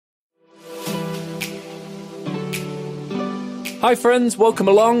Hi friends, welcome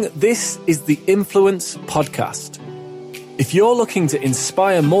along. This is the Influence Podcast. If you're looking to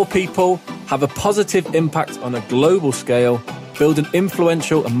inspire more people, have a positive impact on a global scale, build an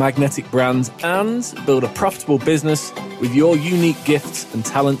influential and magnetic brand, and build a profitable business with your unique gifts and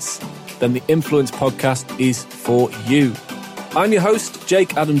talents, then the Influence Podcast is for you. I'm your host,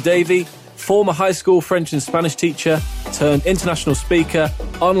 Jake Adam Davey, former high school French and Spanish teacher, turned international speaker,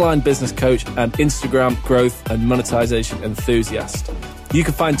 online business coach, and Instagram growth and monetization enthusiast. You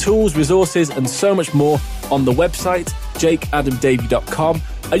can find tools, resources, and so much more on the website, jakeadamdavey.com.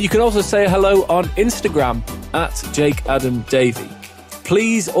 And you can also say hello on Instagram at jakeadamdavey.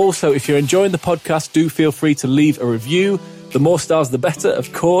 Please also, if you're enjoying the podcast, do feel free to leave a review. The more stars, the better,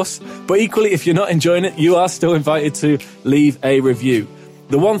 of course. But equally, if you're not enjoying it, you are still invited to leave a review.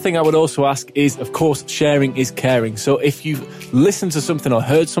 The one thing I would also ask is, of course, sharing is caring. So if you've listened to something or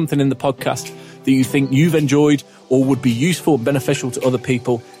heard something in the podcast that you think you've enjoyed or would be useful and beneficial to other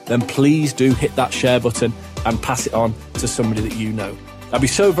people, then please do hit that share button and pass it on to somebody that you know. I'd be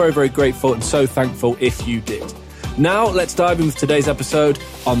so very, very grateful and so thankful if you did. Now, let's dive in with today's episode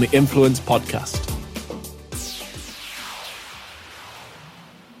on the Influence Podcast.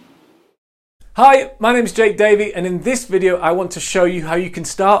 Hi, my name is Jake Davey, and in this video I want to show you how you can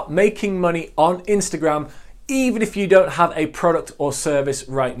start making money on Instagram even if you don't have a product or service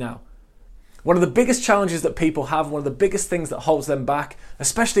right now. One of the biggest challenges that people have, one of the biggest things that holds them back,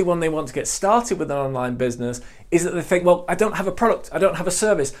 especially when they want to get started with an online business, is that they think, well, I don't have a product, I don't have a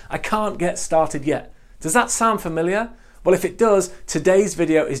service, I can't get started yet. Does that sound familiar? Well, if it does, today's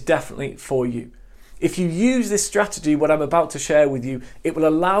video is definitely for you. If you use this strategy, what I'm about to share with you, it will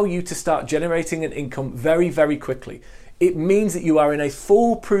allow you to start generating an income very, very quickly. It means that you are in a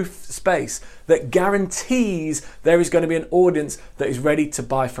foolproof space that guarantees there is going to be an audience that is ready to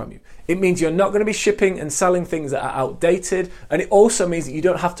buy from you. It means you're not going to be shipping and selling things that are outdated, and it also means that you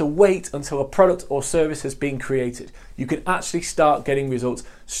don't have to wait until a product or service has been created. You can actually start getting results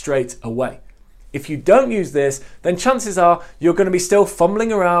straight away. If you don't use this, then chances are you're going to be still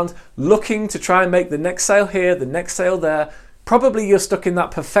fumbling around, looking to try and make the next sale here, the next sale there. Probably you're stuck in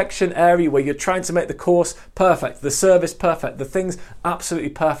that perfection area where you're trying to make the course perfect, the service perfect, the things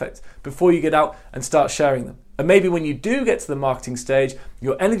absolutely perfect before you get out and start sharing them. And maybe when you do get to the marketing stage,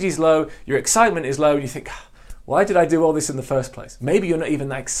 your energy's low, your excitement is low, and you think, why did I do all this in the first place? Maybe you're not even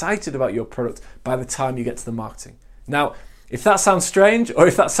that excited about your product by the time you get to the marketing. Now, if that sounds strange or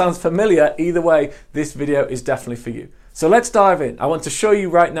if that sounds familiar, either way, this video is definitely for you. So let's dive in. I want to show you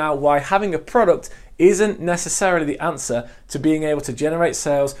right now why having a product isn't necessarily the answer to being able to generate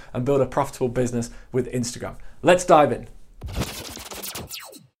sales and build a profitable business with Instagram. Let's dive in.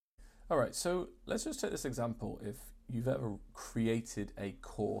 All right, so let's just take this example. If you've ever created a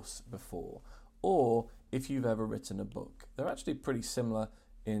course before, or if you've ever written a book, they're actually pretty similar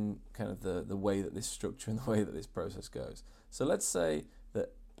in kind of the way that this structure and the way that this process goes. So let's say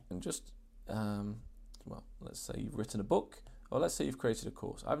that, and just, let's say you've written a book, or let's say you've created a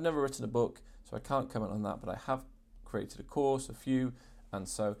course. I've never written a book, so I can't comment on that, but I have created a course, a few, and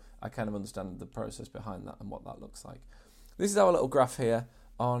so I kind of understand the process behind that and what that looks like. This is our little graph here.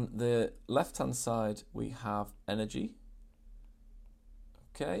 On the left-hand side, we have energy,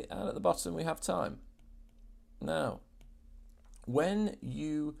 okay, and at the bottom we have time. Now, when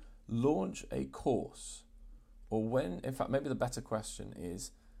you launch a course, or in fact, maybe the better question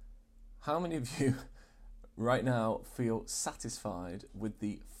is, how many of you right now feel satisfied with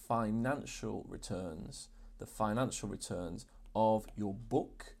the financial returns of your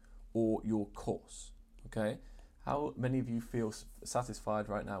book or your course? Okay, how many of you feel satisfied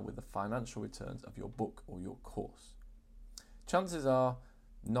right now with the financial returns of your book or your course? Chances are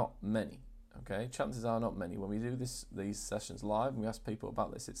not many. Okay, chances are not many. When we do these sessions live and we ask people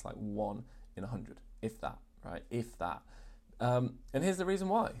about this, it's like 1 in 100, if that, right? If that. And here's the reason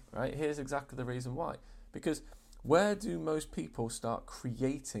why, right? Here's exactly the reason why. Because where do most people start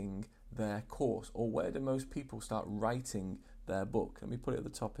creating their course, or where do most people start writing their book? Let me put it at the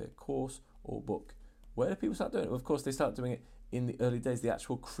top here, course or book. Where do people start doing it? Well, of course, they start doing it in the early days, the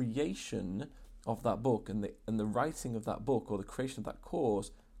actual creation of that book and the writing of that book or the creation of that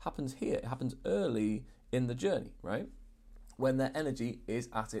course happens here. It happens early in the journey, right? When their energy is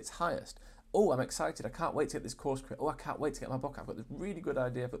at its highest. Oh, I'm excited. I can't wait to get this course created. Oh, I can't wait to get my book. I've got this really good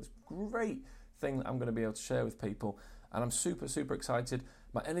idea. I've got this great thing that I'm going to be able to share with people. And I'm super, super excited.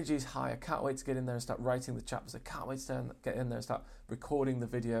 My energy is high. I can't wait to get in there and start writing the chapters. I can't wait to get in there and start recording the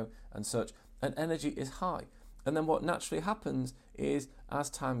video and such. And energy is high. And then what naturally happens is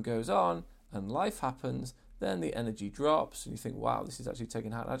as time goes on and life happens, then the energy drops and you think, wow, this is actually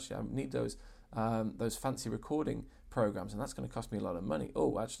taking out. Actually, I need those fancy recording programs, and that's going to cost me a lot of money.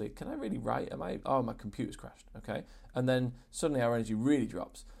 Oh, actually, can I really write? Oh, my computer's crashed. Okay. And then suddenly our energy really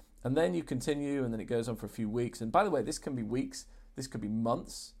drops. And then you continue, and then it goes on for a few weeks. And by the way, this can be weeks, this could be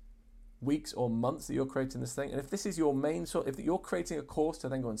months, weeks or months that you're creating this thing. And if this is your main if you're creating a course to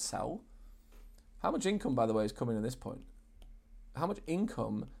then go and sell, how much income, by the way, is coming at this point? How much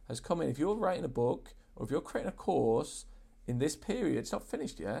income has come in? If you're writing a book or if you're creating a course in this period, it's not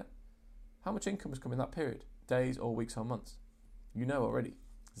finished yet, how much income has come in that period? Days or weeks or months? You know already.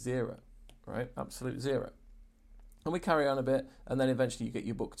 Zero, right? Absolute zero. And we carry on a bit, and then eventually you get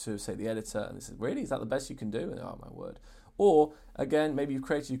your book to, say, the editor, and they say, really, is that the best you can do? And, oh, my word. Or, again, maybe you've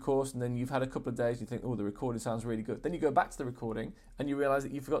created your course, and then you've had a couple of days, and you think, oh, the recording sounds really good. Then you go back to the recording, and you realise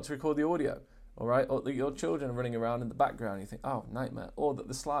that you forgot to record the audio, all right? Or that your children are running around in the background, and you think, oh, nightmare. Or that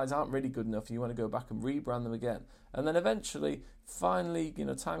the slides aren't really good enough, and you want to go back and rebrand them again. And then eventually, finally,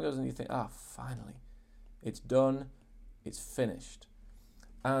 time goes, and you think, finally, it's done, it's finished.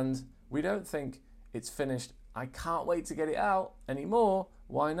 And we don't think it's finished, I can't wait to get it out anymore.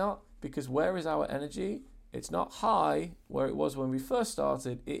 Why not? Because where is our energy? It's not high where it was when we first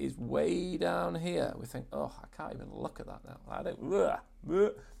started. It is way down here. We think, oh, I can't even look at that now.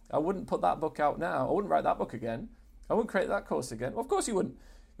 I wouldn't put that book out now. I wouldn't write that book again. I wouldn't create that course again. Well, of course you wouldn't.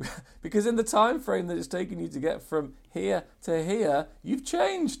 Because in the time frame that it's taken you to get from here to here, you've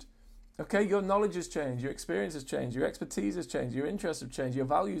changed. Okay, your knowledge has changed, your experience has changed, your expertise has changed, your interests have changed, your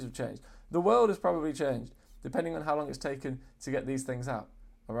values have changed. The world has probably changed, depending on how long it's taken to get these things out.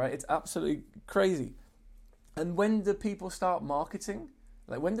 All right, it's absolutely crazy. And when do people start marketing?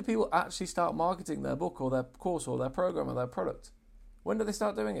 Like, when do people actually start marketing their book or their course or their program or their product? When do they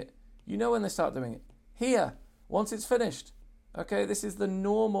start doing it? You know when they start doing it. Here, once it's finished. Okay, this is the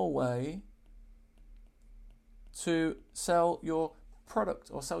normal way to sell your product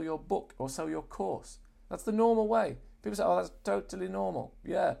or sell your book or sell your course. That's the normal way. People say, oh, that's totally normal.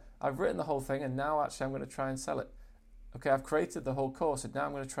 Yeah, I've written the whole thing and now actually I'm going to try and sell it. Okay, I've created the whole course and now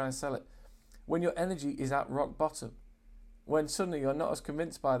I'm going to try and sell it. When your energy is at rock bottom, when suddenly you're not as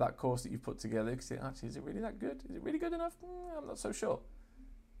convinced by that course that you've put together, because actually, is it really that good? Is it really good enough? I'm not so sure.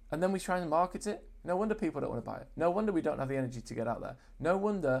 And then we try and market it. No wonder people don't want to buy it. No wonder we don't have the energy to get out there. No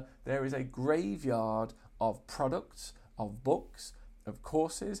wonder there is a graveyard of products, of books, of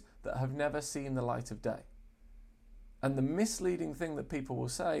courses that have never seen the light of day. And the misleading thing that people will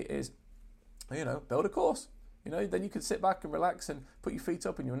say is, build a course. Then you can sit back and relax and put your feet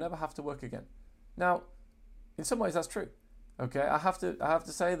up and you'll never have to work again. Now, in some ways that's true. Okay, I have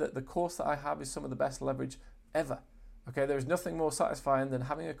to say that the course that I have is some of the best leverage ever. Okay, there is nothing more satisfying than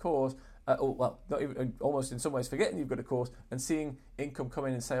having a course, not even, almost in some ways forgetting you've got a course and seeing income come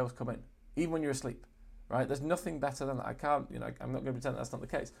in and sales come in, even when you're asleep. Right? There's nothing better than that. I'm not going to pretend that's not the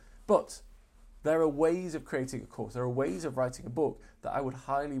case. But there are ways of creating a course. There are ways of writing a book that I would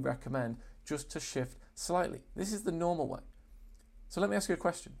highly recommend just to shift slightly. This is the normal way. So let me ask you a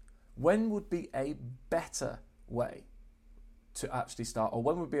question. When would be a better way to actually start, or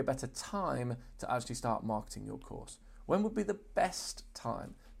when would be a better time to actually start marketing your course? When would be the best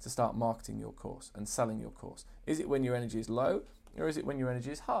time to start marketing your course and selling your course? Is it when your energy is low, or is it when your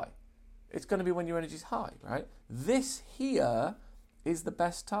energy is high? It's going to be when your energy is high, right? This here is the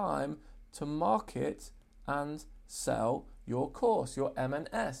best time to market and sell your course, your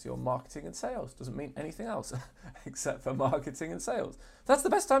M&S, your marketing and sales. Doesn't mean anything else except for marketing and sales. That's the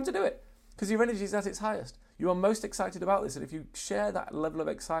best time to do it because your energy is at its highest. You are most excited about this, and if you share that level of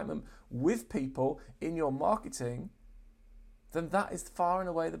excitement with people in your marketing, then that is far and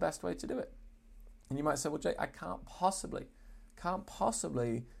away the best way to do it. And you might say, well, Jake, I can't possibly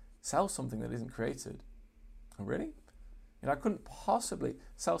sell something that isn't created. Oh, really? I couldn't possibly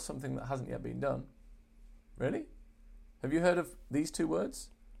sell something that hasn't yet been done. Really? Have you heard of these two words?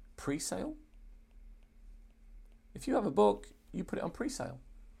 Pre-sale? If you have a book, you put it on pre-sale.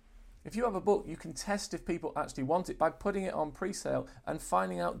 If you have a book, you can test if people actually want it by putting it on pre-sale and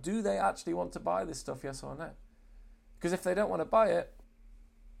finding out, do they actually want to buy this stuff, yes or no? Because if they don't want to buy it,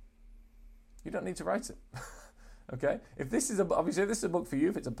 you don't need to write it. Okay? If this is obviously if this is a book for you,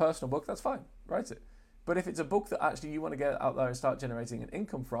 if it's a personal book, that's fine. Write it. But if it's a book that actually you want to get out there and start generating an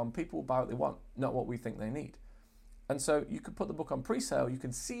income from, people will buy what they want, not what we think they need. And so you could put the book on pre-sale, you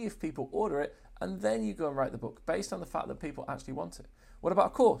can see if people order it, and then you go and write the book based on the fact that people actually want it. What about a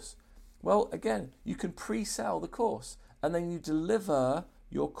course? Well, again, you can pre-sell the course, and then you deliver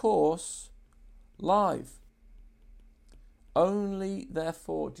your course live. Only,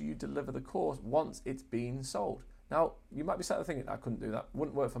 therefore, do you deliver the course once it's been sold. Now, you might be sat there thinking, I couldn't do that.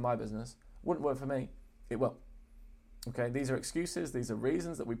 Wouldn't work for my business. Wouldn't work for me. It will. Okay, these are excuses, these are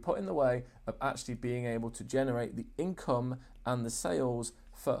reasons that we put in the way of actually being able to generate the income and the sales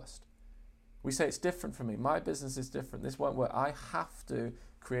first. We say it's different for me. My business is different. This won't work. I have to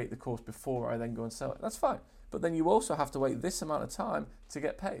create the course before I then go and sell it. That's fine. But then you also have to wait this amount of time to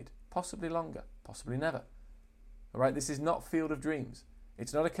get paid. Possibly longer, possibly never. All right, this is not Field of Dreams.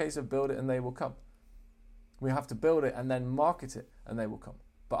 It's not a case of build it and they will come. We have to build it and then market it and they will come.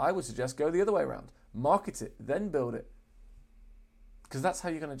 But I would suggest go the other way around. Market it, then build it. Because that's how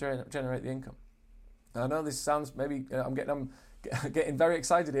you're going to generate the income. I know this sounds maybe, I'm getting very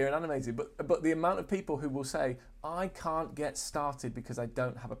excited here and animated, but the amount of people who will say, I can't get started because I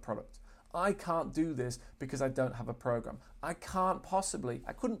don't have a product. I can't do this because I don't have a program. I couldn't possibly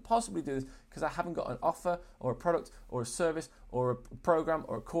do this because I haven't got an offer or a product or a service or a program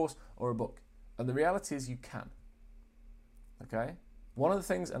or a course or a book. And the reality is you can. Okay? One of the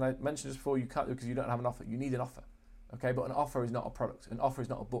things, and I mentioned this before, you can't do it because you don't have an offer. You need an offer. Okay? But an offer is not a product. An offer is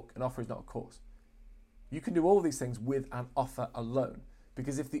not a book. An offer is not a course. You can do all these things with an offer alone.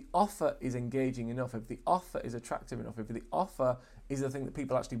 Because if the offer is engaging enough, if the offer is attractive enough, if the offer is the thing that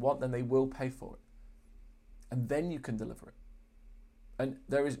people actually want, then they will pay for it. And then you can deliver it. And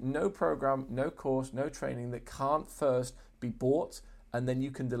there is no program, no course, no training that can't first be bought and then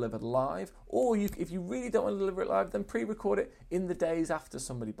you can deliver live. Or if you really don't want to deliver it live, then pre-record it in the days after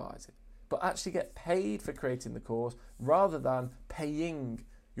somebody buys it. But actually get paid for creating the course rather than paying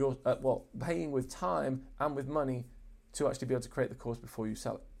paying with time and with money to actually be able to create the course before you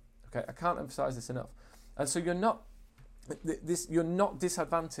sell it. Okay, I can't emphasize this enough. And so you're not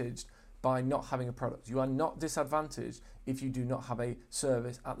disadvantaged by not having a product. You are not disadvantaged if you do not have a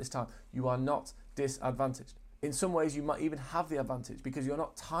service at this time. You are not disadvantaged. In some ways, you might even have the advantage because you're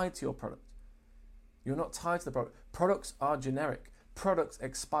not tied to your product. You're not tied to the product. Products are generic. Products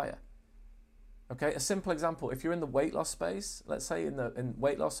expire. Okay, a simple example, if you're in the weight loss space, let's say in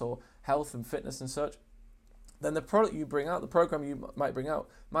weight loss or health and fitness and such, then the product you bring out, the program you might bring out,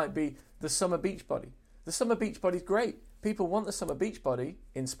 might be the Summer Beach Body. The Summer Beach Body is great. People want the Summer Beach Body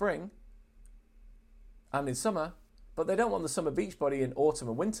in spring and in summer, but they don't want the Summer Beach Body in autumn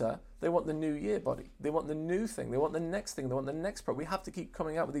and winter. They want the New Year body. They want the new thing. They want the next thing. They want the next product. We have to keep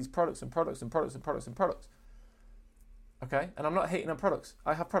coming out with these products and products and products and products and products. Okay, and I'm not hating on products.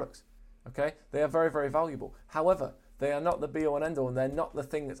 I have products. Okay, they are very, very valuable. However, they are not the be-all and end-all, and they're not the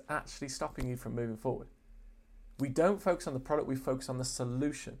thing that's actually stopping you from moving forward. We don't focus on the product, we focus on the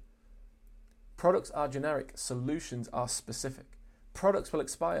solution. Products are generic, solutions are specific. Products will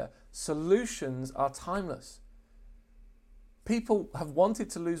expire, solutions are timeless. People have wanted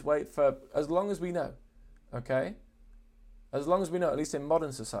to lose weight for as long as we know, okay? As long as we know, at least in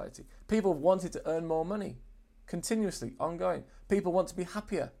modern society. People have wanted to earn more money, continuously, ongoing. People want to be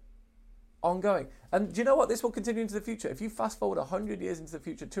happier. Ongoing. And do you know what? This will continue into the future. If you fast forward 100 years into the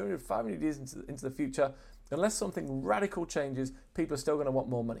future, 200, 500 years into the future, unless something radical changes, people are still going to want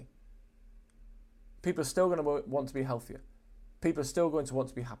more money. People are still going to want to be healthier. People are still going to want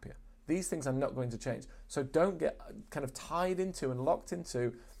to be happier. These things are not going to change. So don't get kind of tied into and locked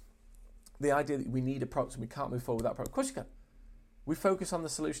into the idea that we need a product and we can't move forward without a product. Of course you can. We focus on the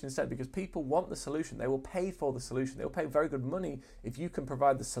solution instead because people want the solution. They will pay for the solution. They will pay very good money if you can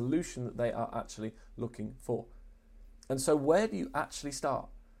provide the solution that they are actually looking for. And so where do you actually start?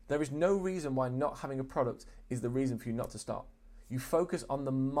 There is no reason why not having a product is the reason for you not to start. You focus on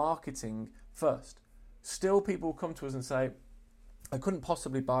the marketing first. Still, people will come to us and say, I couldn't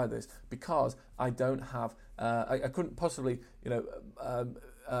possibly buy this because I don't have. I couldn't possibly,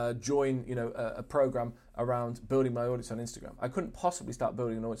 join, a program around building my audience on Instagram. I couldn't possibly start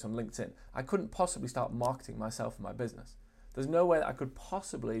building an audience on LinkedIn. I couldn't possibly start marketing myself and my business. There's no way that I could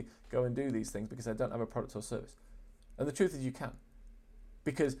possibly go and do these things because I don't have a product or service. And the truth is, you can,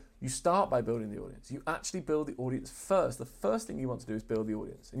 because you start by building the audience. You actually build the audience first. The first thing you want to do is build the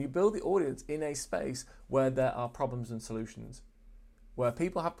audience, and you build the audience in a space where there are problems and solutions. Where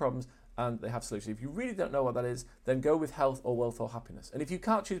people have problems and they have solutions. If you really don't know what that is, then go with health or wealth or happiness. And if you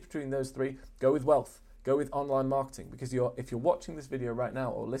can't choose between those three, go with wealth. Go with online marketing. Because if you're watching this video right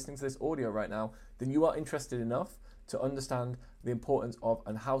now or listening to this audio right now, then you are interested enough to understand the importance of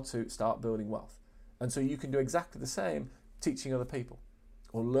and how to start building wealth. And so you can do exactly the same teaching other people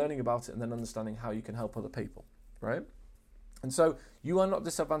or learning about it and then understanding how you can help other people, right? And so you are not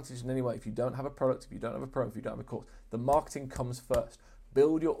disadvantaged in any way if you don't have a product, if you don't have a program, if you don't have a course. The marketing comes first.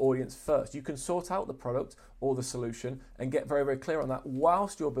 Build your audience first. You can sort out the product or the solution and get very, very clear on that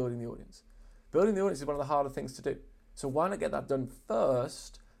whilst you're building the audience. Building the audience is one of the harder things to do. So why not get that done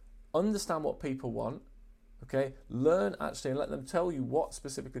first, understand what people want, okay? Learn actually and let them tell you what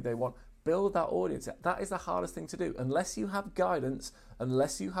specifically they want, build that audience. That is the hardest thing to do. Unless you have guidance,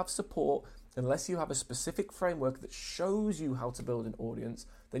 unless you have support, unless you have a specific framework that shows you how to build an audience,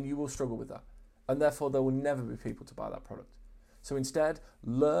 then you will struggle with that. And therefore, there will never be people to buy that product. So instead,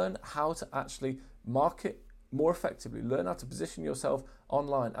 learn how to actually market more effectively. Learn how to position yourself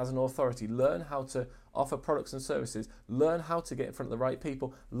online as an authority. Learn how to offer products and services. Learn how to get in front of the right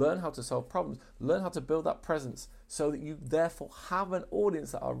people. Learn how to solve problems. Learn how to build that presence so that you therefore have an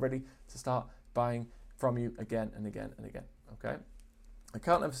audience that are ready to start buying from you again and again and again. Okay? I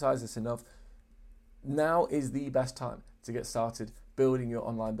can't emphasize this enough. Now is the best time to get started building your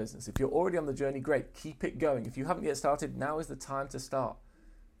online business. If you're already on the journey, great, keep it going. If you haven't yet started, now is the time to start.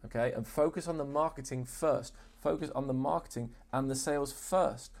 Okay, and focus on the marketing first. Focus on the marketing and the sales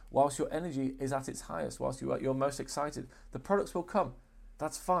first. Whilst your energy is at its highest, whilst you're most excited, the products will come.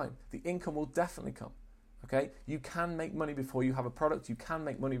 That's fine. The income will definitely come. Okay, you can make money before you have a product. You can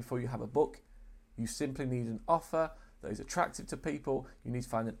make money before you have a book. You simply need an offer that is attractive to people. You need to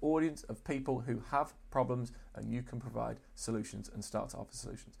find an audience of people who have problems, and you can provide solutions and start to offer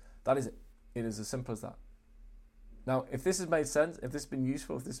solutions. That is it. It is as simple as that. Now, if this has made sense, if this has been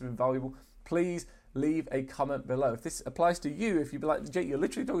useful, if this has been valuable, please leave a comment below. If this applies to you, if you'd be like, Jake, you're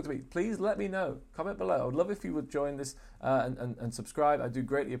literally talking to me, please let me know. Comment below. I would love if you would join this and subscribe. I do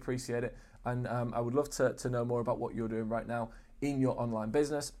greatly appreciate it. And I would love to know more about what you're doing right now in your online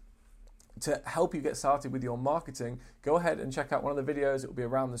business. To help you get started with your marketing, go ahead and check out one of the videos. It will be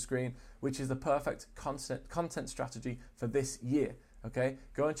around the screen, which is the perfect content strategy for this year. Okay,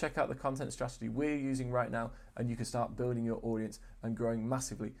 go and check out the content strategy we're using right now, and you can start building your audience and growing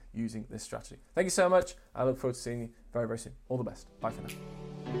massively using this strategy. Thank you so much. I look forward to seeing you very, very soon. All the best. Bye for now.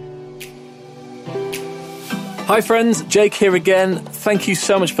 Hi friends, Jake here again. Thank you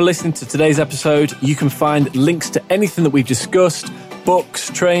so much for listening to today's episode. You can find links to anything that we've discussed, books,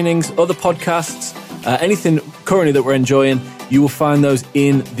 trainings, other podcasts, anything currently that we're enjoying. You will find those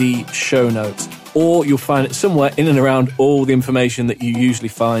in the show notes, or you'll find it somewhere in and around all the information that you usually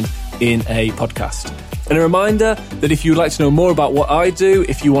find in a podcast. And a reminder that if you'd like to know more about what I do,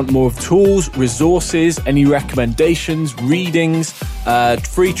 if you want more of tools, resources, any recommendations, readings,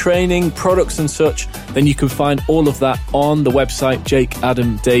 free training, products and such, then you can find all of that on the website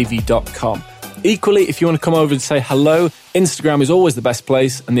jakeadamdavey.com. Equally, if you want to come over and say hello, Instagram is always the best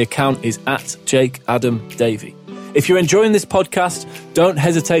place, and the account is @JakeAdamDavey. If you're enjoying this podcast, don't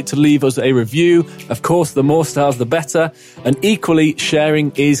hesitate to leave us a review. Of course, the more stars, the better. And equally,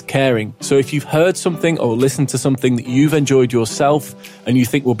 sharing is caring. So if you've heard something or listened to something that you've enjoyed yourself and you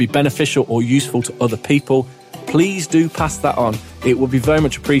think will be beneficial or useful to other people, please do pass that on. It will be very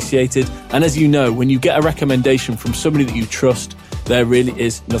much appreciated. And as you know, when you get a recommendation from somebody that you trust, there really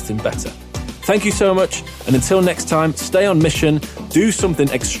is nothing better. Thank you so much, and until next time, stay on mission, do something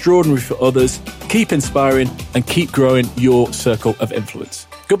extraordinary for others, keep inspiring, and keep growing your circle of influence.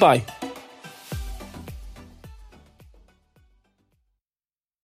 Goodbye.